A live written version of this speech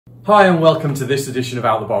Hi and welcome to this edition of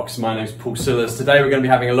Out the Box. My name is Paul Sillers. Today we're going to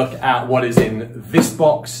be having a look at what is in this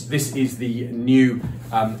box. This is the new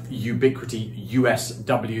Ubiquiti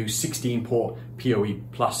USW-16-POE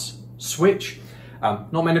Plus switch.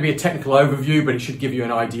 Not meant to be a technical overview, but it should give you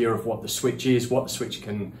an idea of what the switch is, what the switch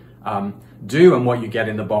can do, and what you get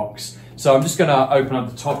in the box. So I'm just going to open up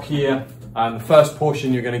the top here. The first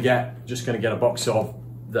portion you're going to get a box of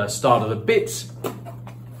the start of the bits.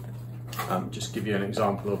 Just give you an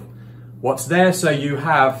example of what's there. So you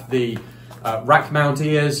have the rack mount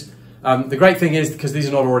ears. The great thing is, because these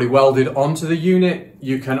are not already welded onto the unit,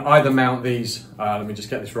 you can either mount these, let me just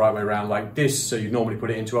get this right way around, like this, so you normally put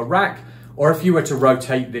it into a rack, or if you were to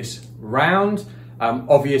rotate this round,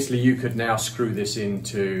 obviously you could now screw this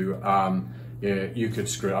into, you could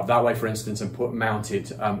screw it up that way, for instance, and mount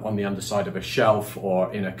it on the underside of a shelf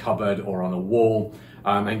or in a cupboard or on a wall,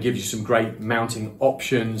 and gives you some great mounting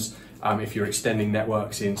options if you're extending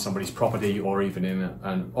networks in somebody's property or even in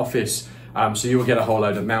an office. So you will get a whole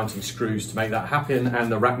load of mounting screws to make that happen,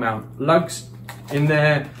 and the rack mount lugs in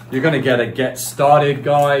there. You're going to get a get started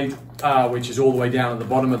guide, which is all the way down at the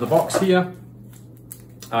bottom of the box here,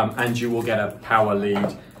 and you will get a power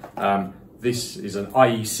lead. This is an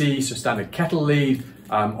IEC, so standard kettle lead.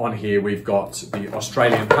 On here we've got the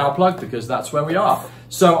Australian power plug, because that's where we are.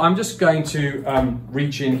 So I'm just going to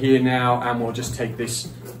reach in here now, and we'll just take this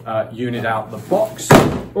unit out the box,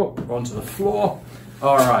 onto the floor.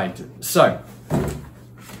 All right, so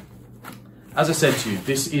as I said to you,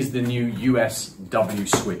 this is the new USW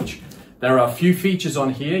switch. There are a few features on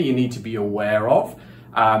here you need to be aware of,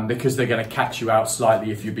 because they're going to catch you out slightly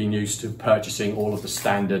if you've been used to purchasing all of the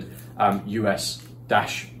standard US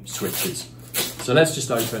dash switches. So let's just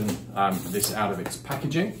open this out of its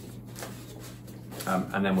packaging,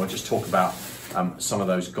 and then we'll just talk about some of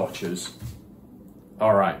those gotchas.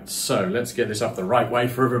 All right, so let's get this up the right way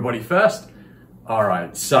for everybody first. All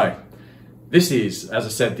right, so this is, as I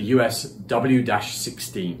said, the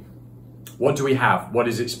USW-16. What do we have? What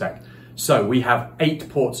does it spec? So we have 8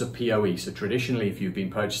 ports of PoE. So traditionally, if you've been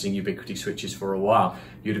purchasing Ubiquiti switches for a while,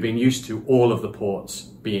 you'd have been used to all of the ports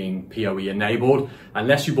being PoE enabled,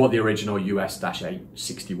 unless you bought the original US-8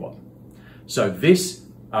 60-watt. So this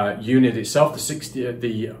unit itself, the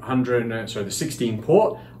 16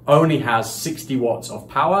 port, only has 60 watts of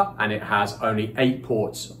power, and it has only 8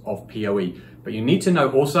 ports of PoE. But you need to know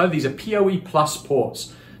also, these are PoE plus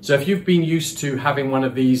ports. So if you've been used to having one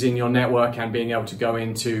of these in your network and being able to go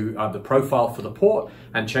into the profile for the port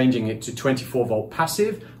and changing it to 24 volt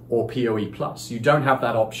passive or PoE plus, you don't have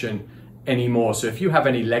that option anymore. So if you have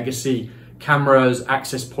any legacy cameras,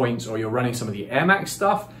 access points, or you're running some of the AirMax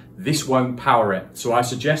stuff, this won't power it. So I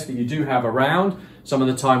suggest that you do have around some of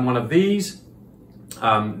the time one of these.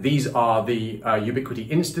 These are the Ubiquiti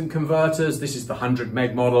instant converters. This is the 100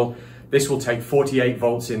 meg model. This will take 48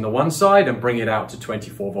 volts in the one side and bring it out to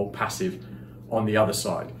 24 volt passive on the other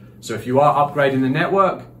side. So if you are upgrading the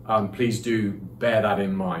network, please do bear that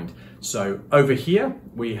in mind. So over here,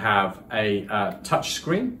 we have a touch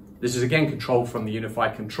screen. This is again controlled from the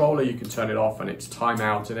Unifi controller. You can turn it off and it's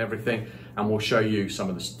timeout and everything. And we'll show you some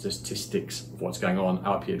of the statistics of what's going on,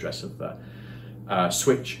 IP address of the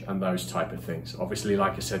switch and those type of things. Obviously,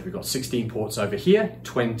 like I said, we've got 16 ports over here,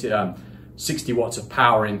 60 watts of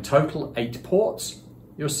power in total, 8 ports.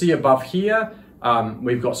 You'll see above here,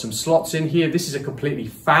 we've got some slots in here. This is a completely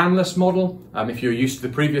fanless model. If you're used to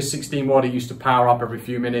the previous 16 watt, it used to power up every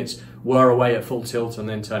few minutes, whir away at full tilt, and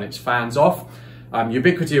then turn its fans off.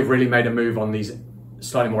 Ubiquiti have really made a move on these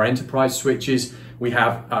slightly more enterprise switches. We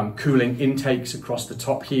have cooling intakes across the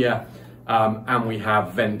top here, and we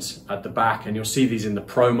have vents at the back, and you'll see these in the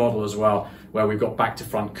Pro model as well, where we've got back to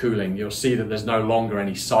front cooling. You'll see that there's no longer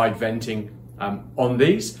any side venting on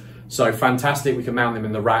these. So fantastic, we can mount them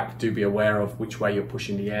in the rack. Do be aware of which way you're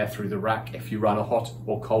pushing the air through the rack if you run a hot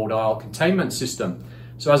or cold aisle containment system.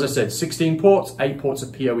 So as I said, 16 ports, 8 ports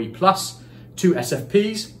of PoE plus, 2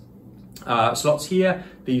 SFPs. Slots here,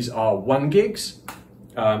 these are 1 gigs.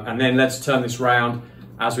 And then let's turn this round.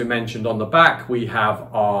 As we mentioned on the back, we have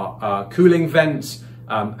our cooling vents,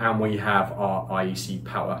 and we have our IEC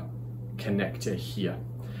power connector here.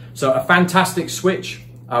 So a fantastic switch,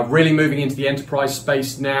 really moving into the enterprise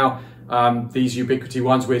space now. These Ubiquiti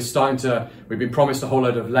ones, we've been promised a whole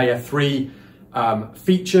load of layer 3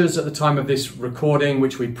 features at the time of this recording,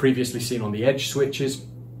 which we'd previously seen on the Edge switches.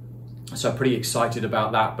 So pretty excited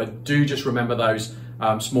about that, but do just remember those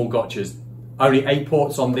small gotchas. Only 8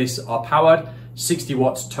 ports on this are powered, 60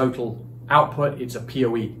 watts total output. It's a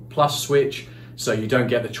PoE plus switch, so you don't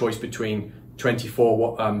get the choice between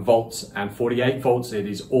 24 volts and 48 volts. It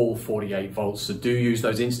is all 48 volts. So do use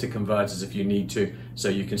those insta converters if you need to, so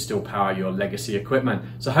you can still power your legacy equipment.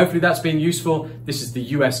 So hopefully that's been useful. This is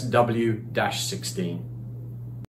the USW-16.